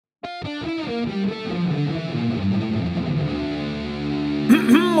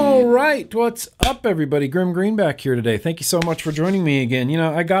All right, what's up, everybody? GrimmGreen back here today. Thank you so much for joining me again. You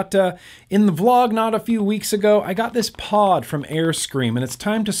know, I got in the vlog not a few weeks ago, I got this pod from Airscream, and it's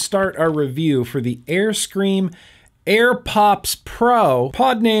time to start our review for the Airscream Airspops Pro.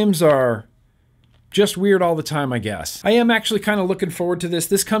 Pod names are just weird all the time, I guess. I am actually kind of looking forward to this.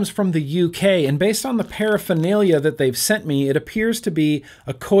 This comes from the UK, and based on the paraphernalia that they've sent me, it appears to be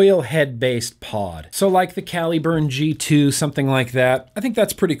a coil head-based pod. So like the Caliburn G2, something like that. I think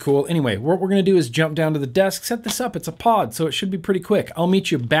that's pretty cool. Anyway, what we're gonna do is jump down to the desk, set this up. It's a pod, so it should be pretty quick. I'll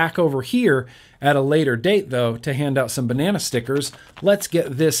meet you back over here at a later date, though, to hand out some banana stickers. Let's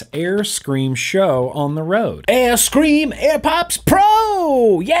get this Airscream show on the road. Airscream Airspops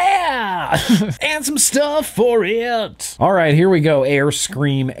Pro! Yeah! And some stuff for it. All right, here we go.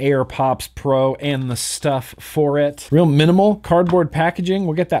 Airscream Airspops Pro and the stuff for it. Real minimal cardboard packaging.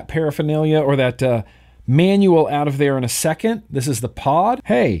 We'll get that paraphernalia or that manual out of there in a second. This is the pod.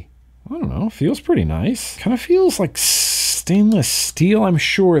 Hey, I don't know, feels pretty nice. Kind of feels like stainless steel. I'm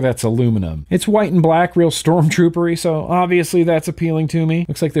sure that's aluminum. It's white and black, real stormtroopery, so obviously that's appealing to me.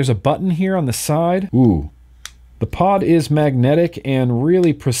 Looks like there's a button here on the side. Ooh. The pod is magnetic and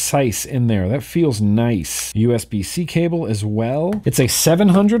really precise in there. That feels nice. USB-C cable as well. It's a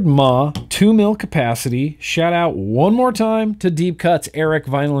 700 mAh, 2 mil capacity. Shout out one more time to Deep Cuts, Eric,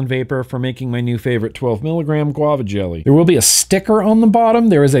 Vinyl, and Vapor for making my new favorite 12 milligram guava jelly. There will be a sticker on the bottom.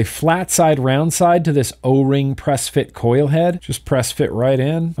 There is a flat side, round side to this O-ring press fit coil head. Just press fit right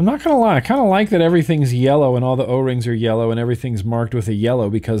in. I'm not gonna lie, I kind of like that everything's yellow and all the O-rings are yellow and everything's marked with a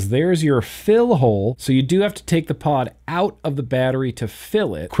yellow because there's your fill hole. So you do have to take the pod out of the battery to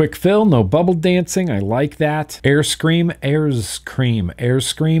fill it. Quick fill, no bubble dancing. I like that. Airscream, Airscream,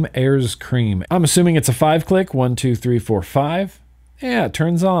 Airscream, Airscream. I'm assuming it's a 5-click. 1, 2, 3, 4, 5. Yeah, it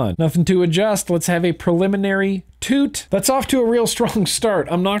turns on. Nothing to adjust. Let's have a preliminary toot. That's off to a real strong start.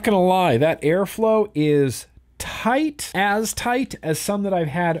 I'm not gonna lie. That airflow is tight as some that I've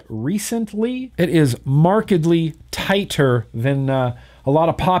had recently. It is markedly tighter than a lot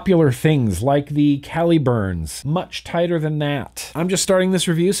of popular things like the Caliburns. Much tighter than that. I'm just starting this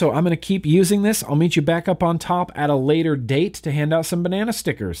review, so I'm gonna keep using this. I'll meet you back up on top at a later date to hand out some banana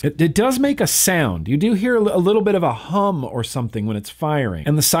stickers. It does make a sound. You do hear a little bit of a hum or something when it's firing.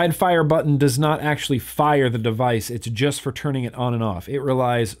 And the side fire button does not actually fire the device. It's just for turning it on and off. It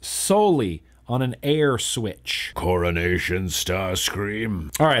relies solely on an air switch. Coronation Starscream.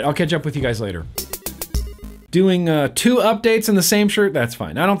 All right, I'll catch up with you guys later. Doing 2 updates in the same shirt, that's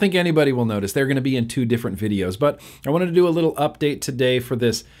fine. I don't think anybody will notice. They're gonna be in 2 different videos, but I wanted to do a little update today for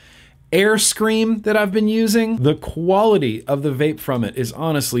this Airscream that I've been using. The quality of the vape from it is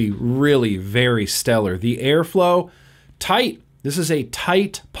honestly really very stellar. The airflow, tight. This is a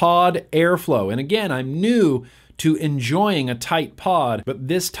tight pod airflow. And again, I'm new to enjoying a tight pod, but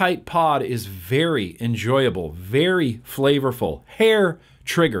this tight pod is very enjoyable, very flavorful. Hair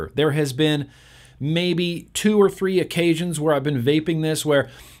trigger. There has been maybe 2 or 3 occasions where I've been vaping this where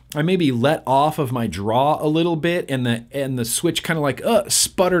I maybe let off of my draw a little bit and the switch kind of like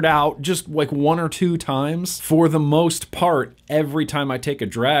sputtered out just like 1 or 2 times. For the most part, every time I take a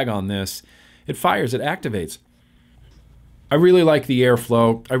drag on this, it fires, it activates. I really like the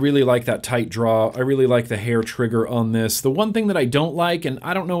airflow. I really like that tight draw. I really like the hair trigger on this. The one thing that I don't like, and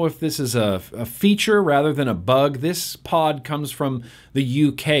I don't know if this is a feature rather than a bug, this pod comes from the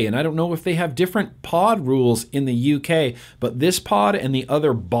UK, and I don't know if they have different pod rules in the UK, but this pod and the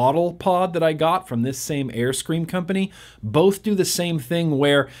other bottle pod that I got from this same Airscream company both do the same thing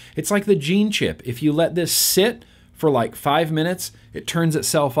where it's like the gene chip. If you let this sit for like 5 minutes, it turns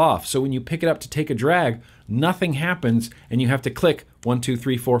itself off. So when you pick it up to take a drag, nothing happens and you have to click 1, 2,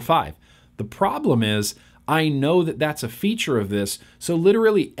 3, 4, 5. The problem is I know that that's a feature of this. So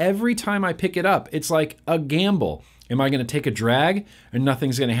literally every time I pick it up, it's like a gamble. Am I gonna take a drag and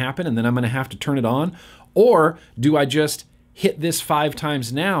nothing's gonna happen and then I'm gonna have to turn it on? Or do I just hit this 5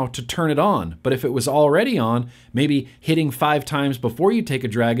 times now to turn it on? But if it was already on, maybe hitting 5 times before you take a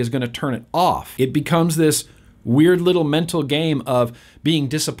drag is gonna turn it off. It becomes this weird little mental game of being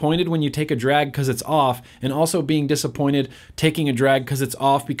disappointed when you take a drag because it's off, and also being disappointed taking a drag because it's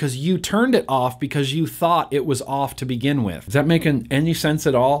off because you turned it off because you thought it was off to begin with. Is that making any sense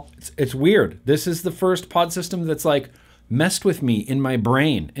at all? It's weird. This is the first pod system that's like messed with me in my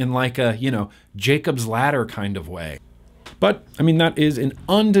brain in like a, you know, Jacob's Ladder kind of way. But, I mean, that is an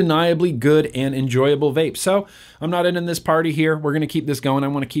undeniably good and enjoyable vape. So, I'm not ending this party here. We're going to keep this going. I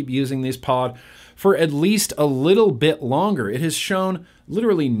want to keep using this pod for at least a little bit longer. It has shown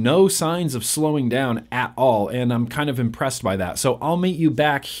literally no signs of slowing down at all, and I'm kind of impressed by that. So I'll meet you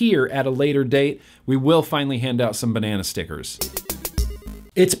back here at a later date. We will finally hand out some banana stickers.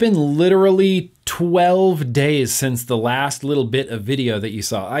 It's been literally 12 days since the last little bit of video that you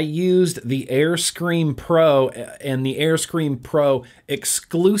saw. I used the Airscream Pro and the Airscream Pro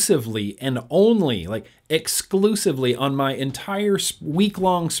exclusively and only, like exclusively on my entire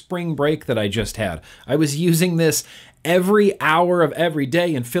week-long spring break that I just had. I was using this every hour of every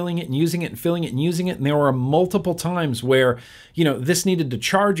day and filling it and using it and filling it and using it. And there were multiple times where, you know, this needed to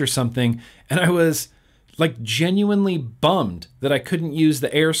charge or something, and I was like genuinely bummed that I couldn't use the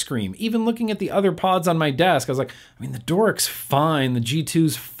Airscream. Even looking at the other pods on my desk, I was like, I mean, the Doric's fine, the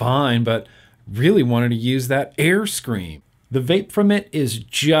G2's fine, but really wanted to use that Airscream. The vape from it is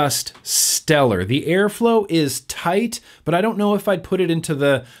just stellar. The airflow is tight, but I don't know if I'd put it into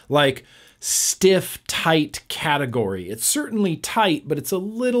the like stiff, tight category. It's certainly tight, but it's a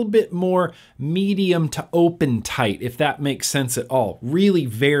little bit more medium to open tight, if that makes sense at all. Really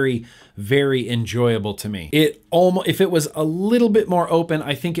very, very enjoyable to me. If it was a little bit more open,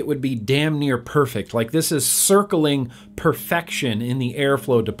 I think it would be damn near perfect. Like, this is circling perfection in the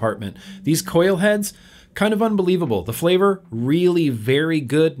airflow department. These coil heads, kind of unbelievable. The flavor, really very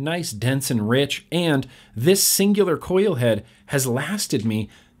good, nice, dense, and rich. And this singular coil head has lasted me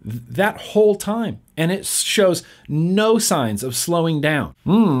that whole time, and it shows no signs of slowing down.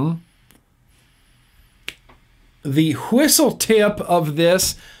 The whistle tip of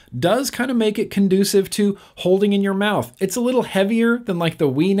this does kind of make it conducive to holding in your mouth. It's a little heavier than like the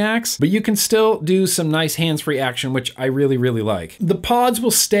Weenax, but you can still do some nice hands-free action, which I really, really like. The pods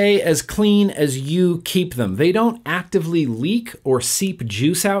will stay as clean as you keep them. They don't actively leak or seep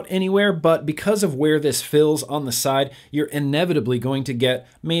juice out anywhere, but because of where this fills on the side, you're inevitably going to get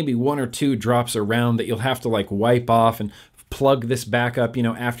maybe 1 or 2 drops around that you'll have to like wipe off and plug this back up, you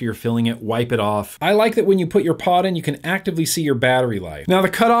know, after you're filling it, wipe it off. I like that when you put your pod in, you can actively see your battery life. Now, the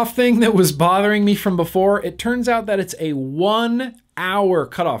cutoff thing that was bothering me from before, it turns out that it's a 1 hour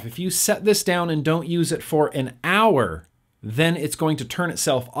cutoff. If you set this down and don't use it for an hour, then it's going to turn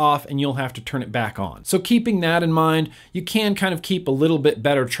itself off and you'll have to turn it back on. So keeping that in mind, you can kind of keep a little bit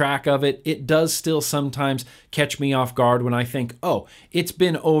better track of it. It does still sometimes catch me off guard when I think, oh, it's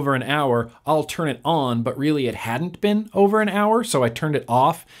been over an hour, I'll turn it on, but really it hadn't been over an hour, so I turned it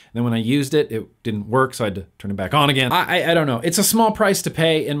off. And then when I used it, it didn't work, so I had to turn it back on again. I don't know. It's a small price to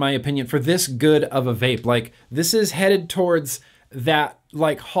pay, in my opinion, for this good of a vape. Like, this is headed towards that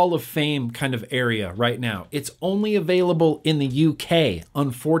like Hall of Fame kind of area right now. It's only available in the UK,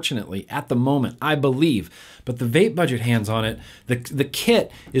 unfortunately, at the moment, I believe. But the vape budget hands on it, the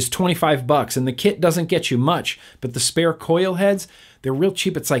kit is 25 bucks, and the kit doesn't get you much, but the spare coil heads, they're real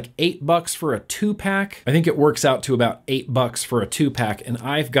cheap. It's like $8 for a 2-pack. I think it works out to about $8 for a 2-pack, and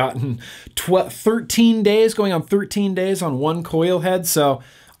I've gotten 13 days, going on 13 days on 1 coil head, so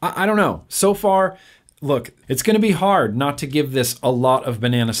I don't know. So far, look, it's gonna be hard not to give this a lot of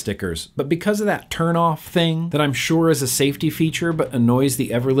banana stickers, but because of that turn-off thing that I'm sure is a safety feature but annoys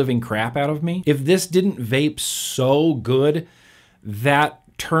the ever-living crap out of me, if this didn't vape so good, that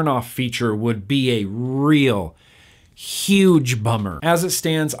turn-off feature would be a real huge bummer. As it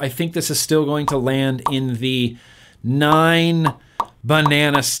stands, I think this is still going to land in the 9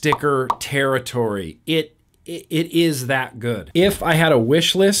 banana sticker territory. It is that good. If I had a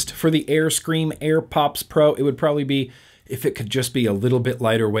wish list for the Airscream Airspops Pro, it would probably be if it could just be a little bit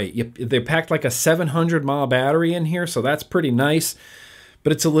lighter weight. They packed like a 700 mAh battery in here, so that's pretty nice,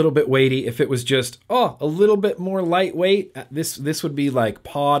 but it's a little bit weighty. If it was just, oh, a little bit more lightweight, this would be like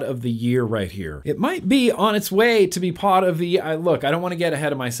pod of the year right here. It might be on its way to be pod of the year. Look, I don't want to get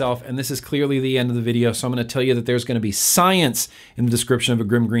ahead of myself, and this is clearly the end of the video, so I'm going to tell you that there's going to be science in the description of a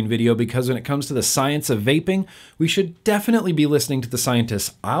GrimmGreen video, because when it comes to the science of vaping, we should definitely be listening to the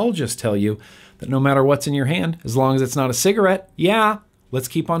scientists. I'll just tell you that no matter what's in your hand, as long as it's not a cigarette, yeah, let's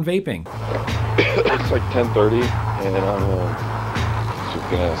keep on vaping. It's like 10:30, and I'm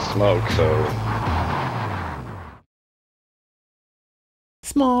gonna smoke, so.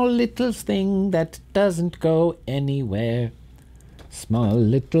 Small little thing that doesn't go anywhere. Small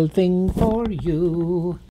little thing for you.